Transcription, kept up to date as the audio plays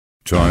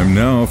Time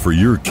now for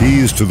your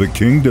keys to the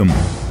kingdom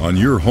on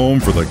your home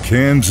for the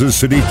Kansas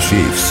City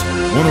Chiefs.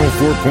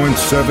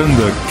 104.7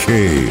 The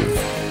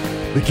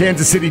Cave. The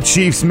Kansas City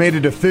Chiefs made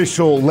it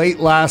official late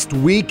last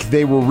week.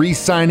 They were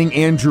re-signing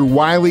Andrew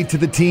Wiley to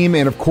the team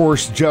and, of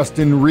course,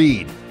 Justin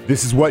Reid.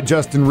 This is what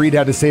Justin Reid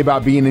had to say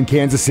about being in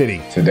Kansas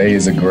City. Today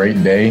is a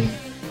great day.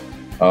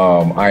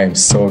 I am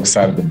so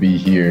excited to be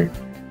here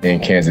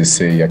in Kansas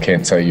City. I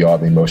can't tell you all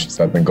the emotions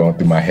that have been going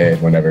through my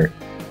head whenever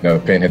the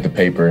pen hit the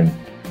paper and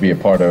be a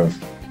part of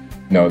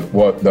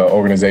what the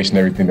organization,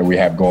 everything that we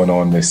have going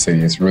on in this city.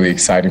 It's really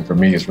exciting for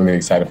me. It's really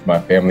exciting for my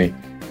family.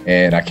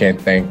 And I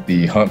can't thank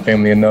the Hunt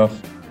family enough.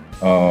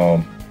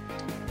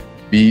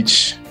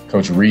 Beach,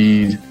 Coach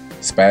Reid,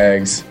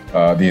 Spags,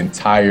 the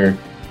entire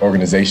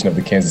organization of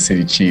the Kansas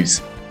City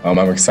Chiefs. I'm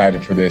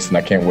excited for this, and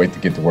I can't wait to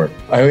get to work.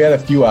 I had a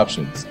few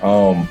options,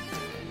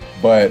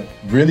 but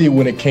really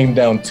when it came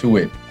down to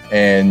it,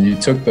 and you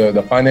took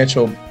the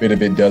financial bit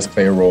of it does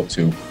play a role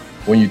too.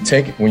 When you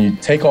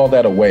take all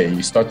that away,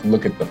 you start to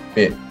look at the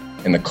fit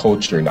and the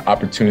culture and the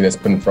opportunity that's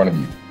put in front of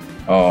you.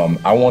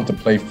 I want to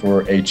play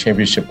for a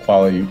championship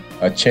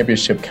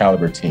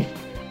caliber team.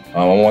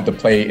 I want to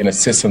play in a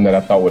system that I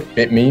thought would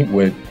fit me,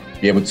 would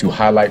be able to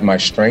highlight my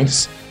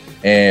strengths.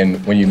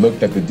 And when you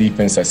looked at the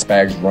defense that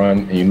Spags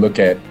run, and you look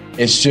at,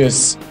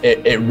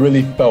 it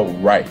really felt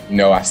right.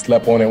 I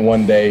slept on it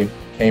one day,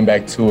 came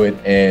back to it,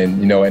 and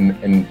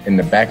in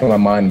the back of my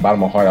mind,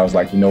 bottom of my heart, I was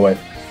like, you know what?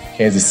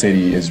 Kansas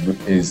City is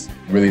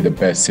really the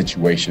best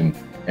situation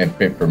and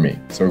fit for me.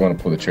 So we're going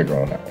to pull the trigger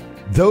on that one.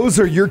 Those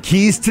are your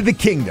keys to the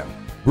kingdom.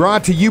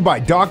 Brought to you by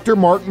Dr.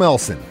 Mark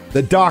Melson,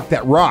 the doc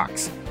that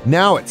rocks.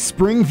 Now at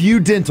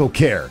Springview Dental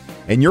Care.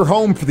 And your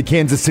home for the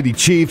Kansas City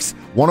Chiefs,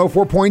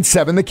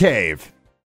 104.7 The Cave.